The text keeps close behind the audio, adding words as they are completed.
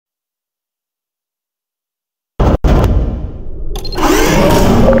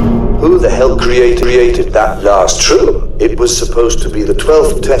Who the hell created that last room? It was supposed to be the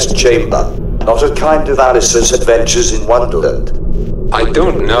 12th test chamber, not a kind of Alice's Adventures in Wonderland. I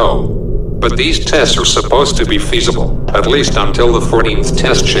don't know, but these tests are supposed to be feasible, at least until the 14th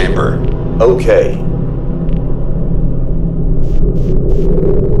test chamber. Okay.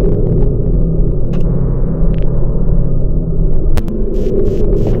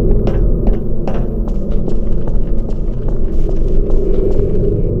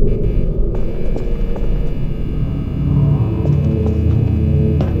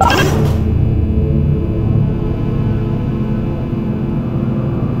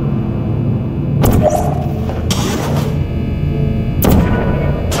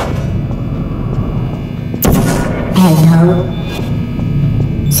 Hello.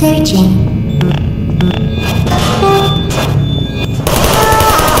 Searching.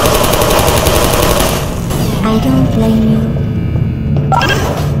 I don't blame you.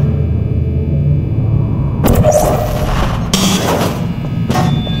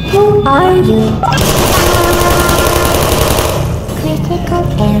 Who are you? Critical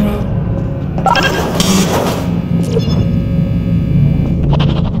error.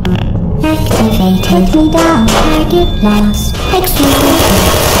 Activated. Put me down. Target lost. Execute.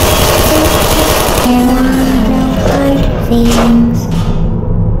 There are no hard feelings.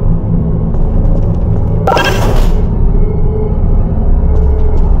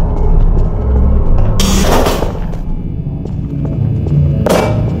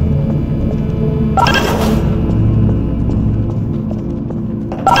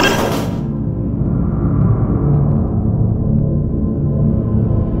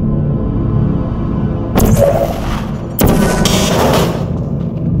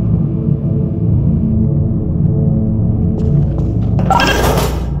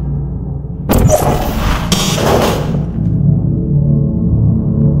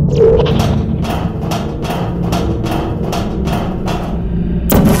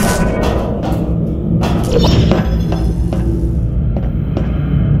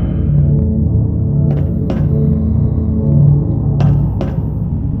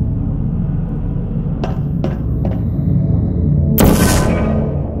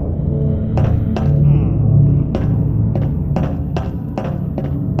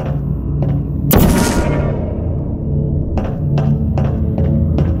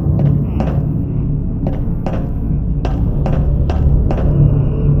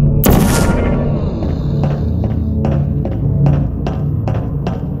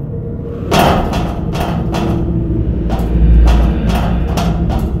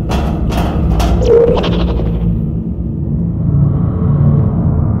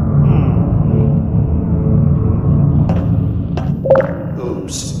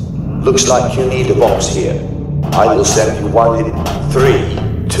 Looks like you need a box here. I will send you one in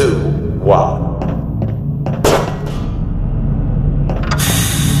 3, 2, 1.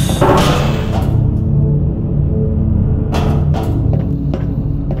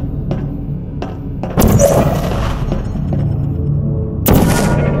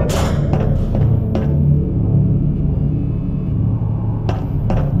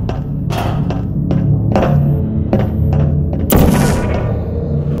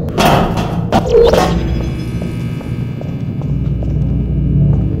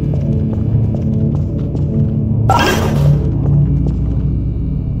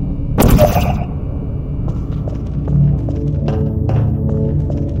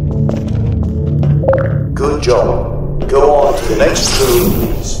 Good job. Go on to the next room,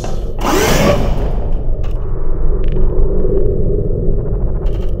 please.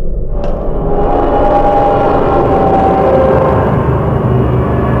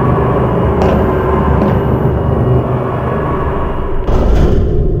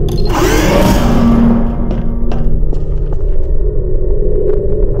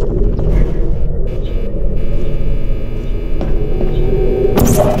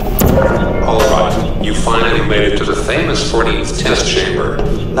 Made it to the famous 14th test chamber.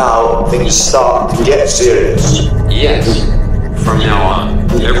 Now things start to get serious. Yes. From now on,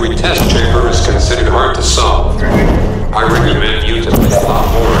 every test chamber is considered hard to solve. I recommend you to pay a lot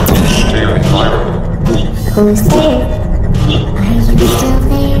more attention to your environment. Who's there? Are you still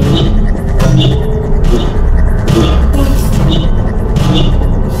there?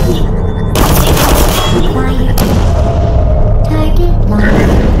 Quiet. Target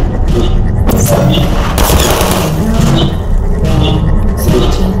locked. Searching.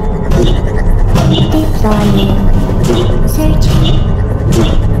 Deploying. Searching.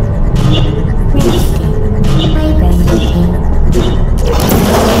 Resting. Vibrating.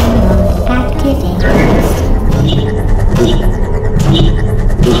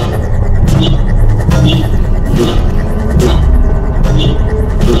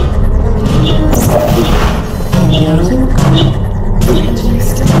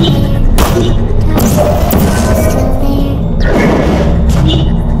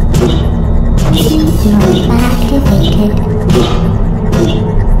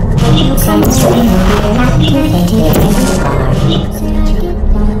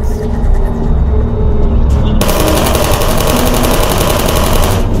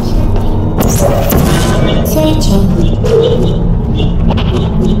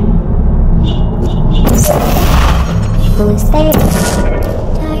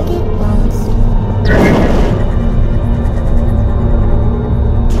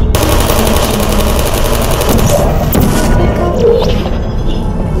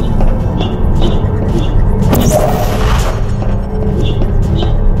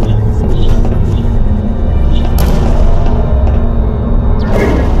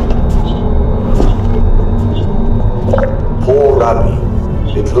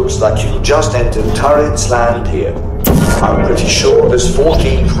 like you just entered Turret's land here. I'm pretty sure this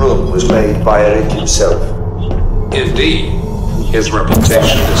 14th room was made by Eric himself. Indeed. His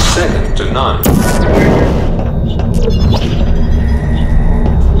reputation is second to none.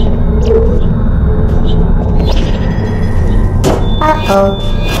 Uh-oh.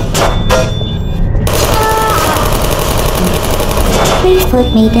 Please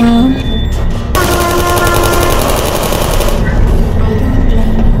put me down.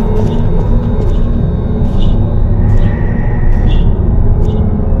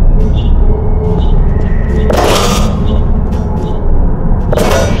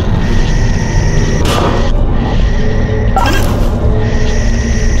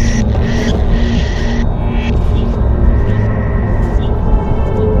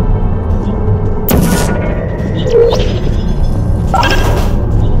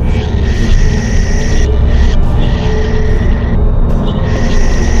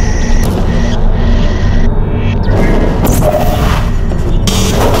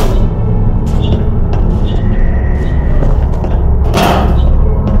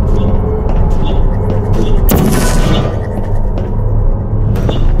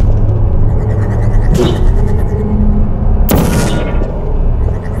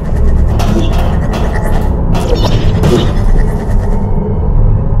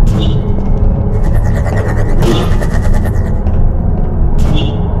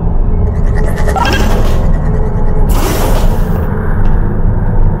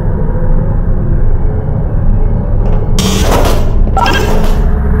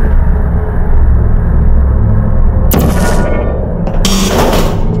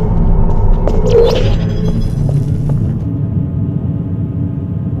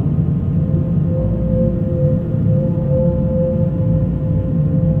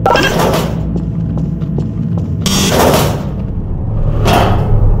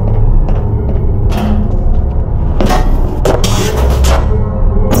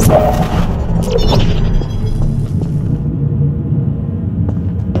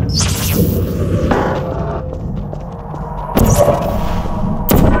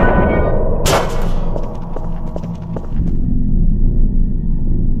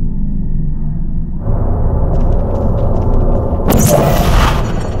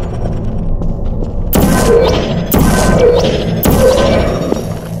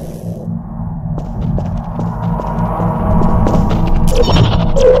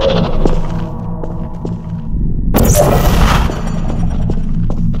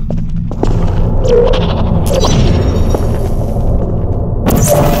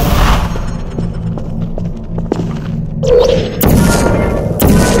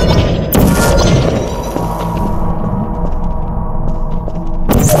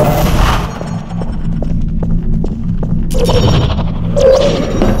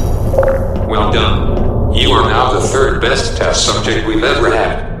 Well done. You are now the third best test subject we've ever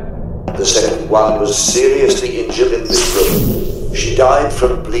had. The second one was seriously injured in this room. She died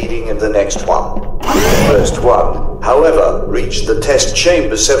from bleeding in the next one. The first one, however, reached the test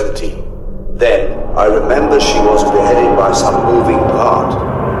chamber 17. Then, I remember she was beheaded by some moving part.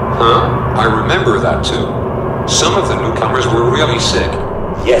 Huh? I remember that too. Some of the newcomers were really sick.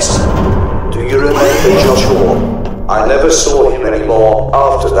 Yes. Do you remember Joshua? I never saw him anymore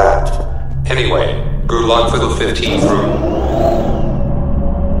after that. Anyway, good luck for the 15th room.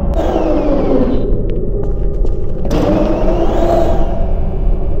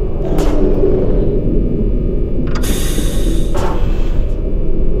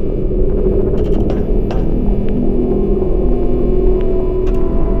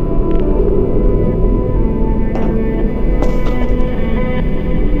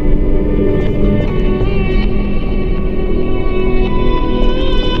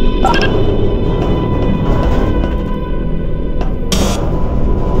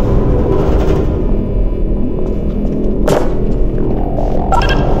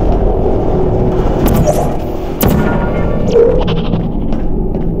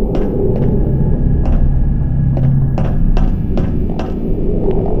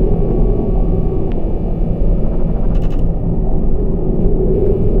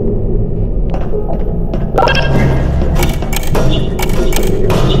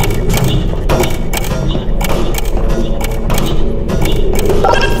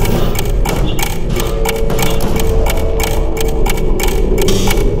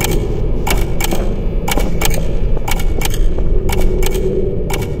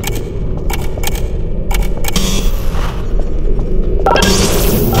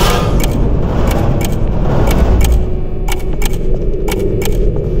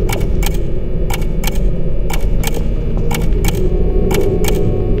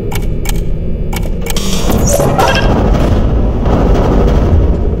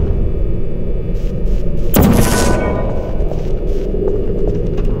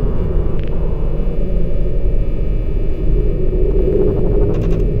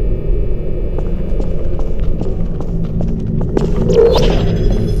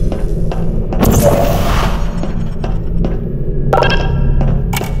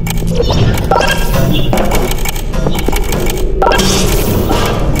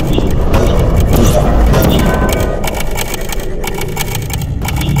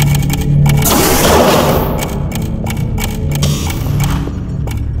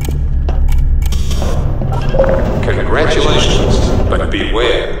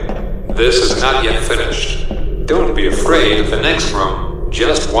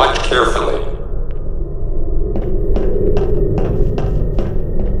 Watch carefully.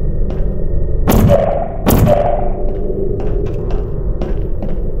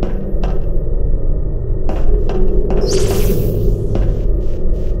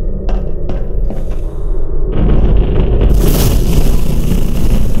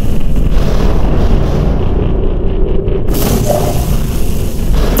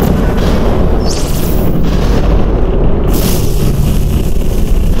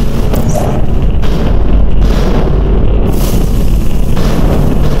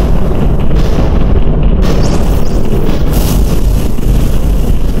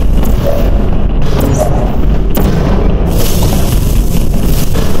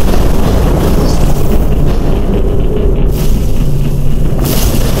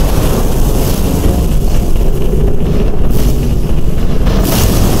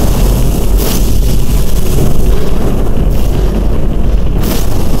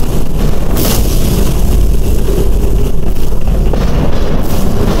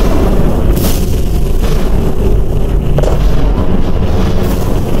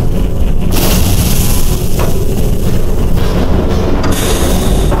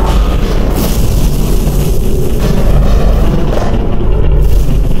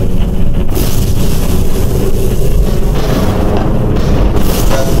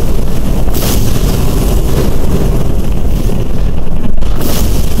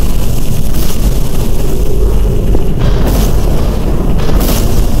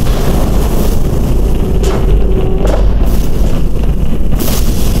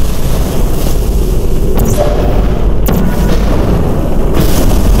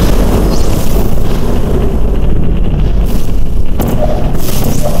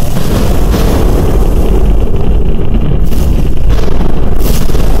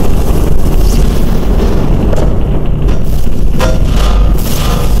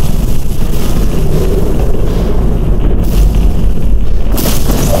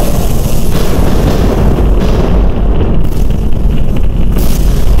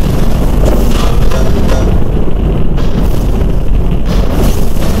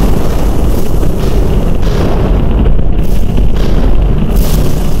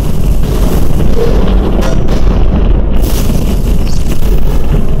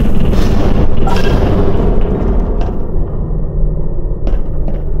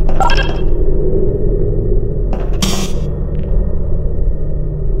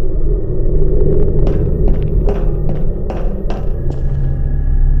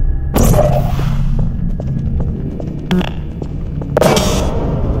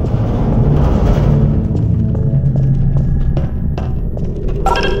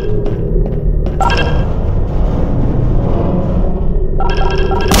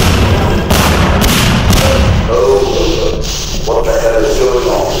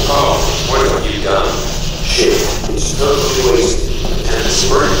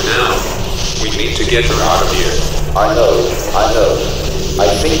 get her out of here. I know. I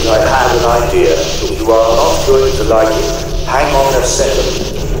think I have an idea, but you are not going to like it. Hang on a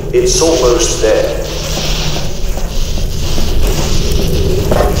second. It's almost there.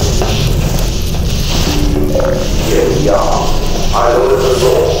 Here we are. I open the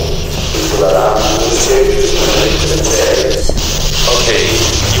door. People around me changes to make them chairs. Okay,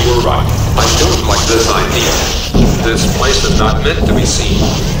 you were right. I don't like this idea. This place is not meant to be seen.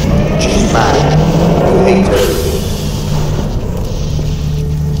 She's mad. You hate her.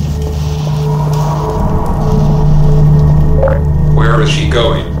 Where is she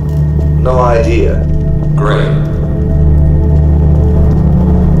going? No idea. Great.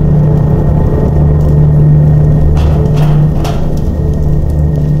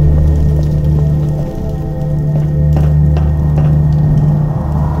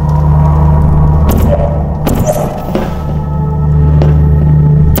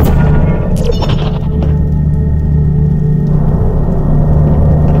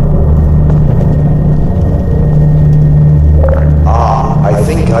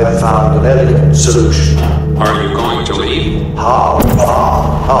 I found an elegant solution. Are you going to leave? Ha.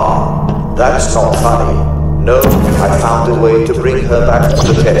 That's not funny. No, I found a way to bring her back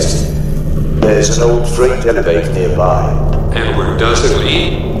to the test. There's an old freight elevator nearby. And where does it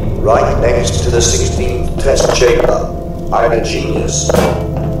lead? Right next to the 16th test chamber. I'm a genius.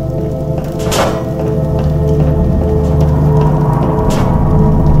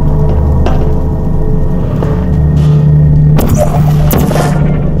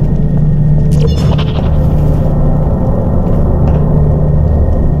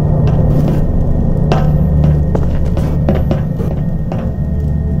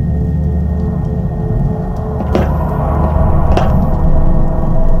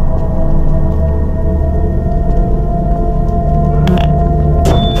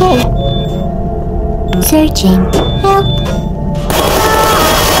 Searching. Help.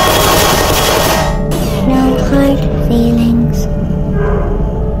 No hard feelings.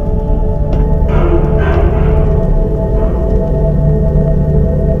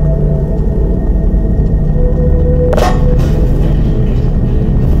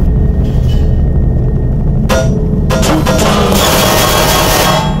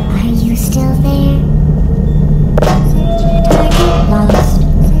 Are you still there? Target lost.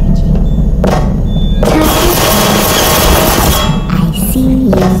 I see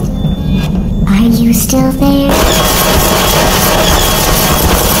you. Are you still there?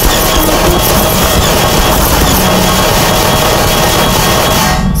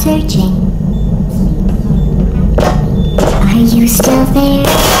 Searching. Are you still there?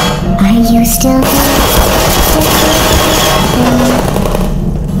 Are you still there?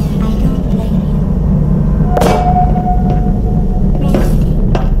 I don't blame you.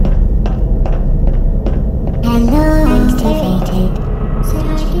 Hello, activated.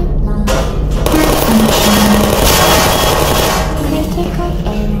 Target lost. Malfunction. Critical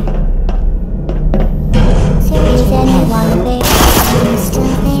error. Is anyone there? Are you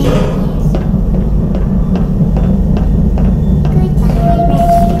still there? Goodbye,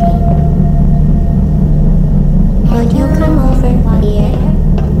 Resident. Would you come over here?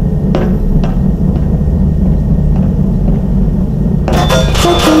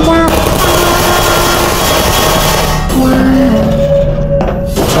 Checking out. Wow.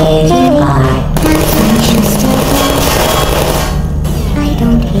 There you are. Malfunction still there. I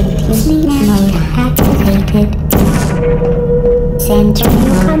don't hate you. Sleep mode activated. Center,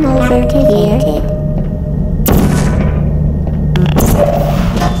 you come over to here.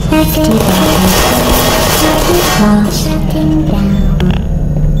 Activated. Target lost. Shutting down.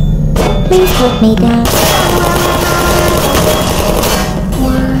 Please put me down.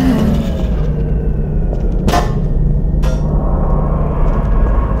 Wow.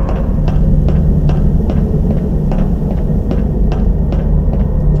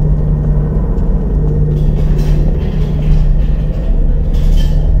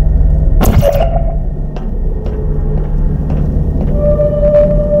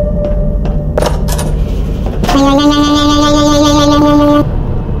 La la la la la.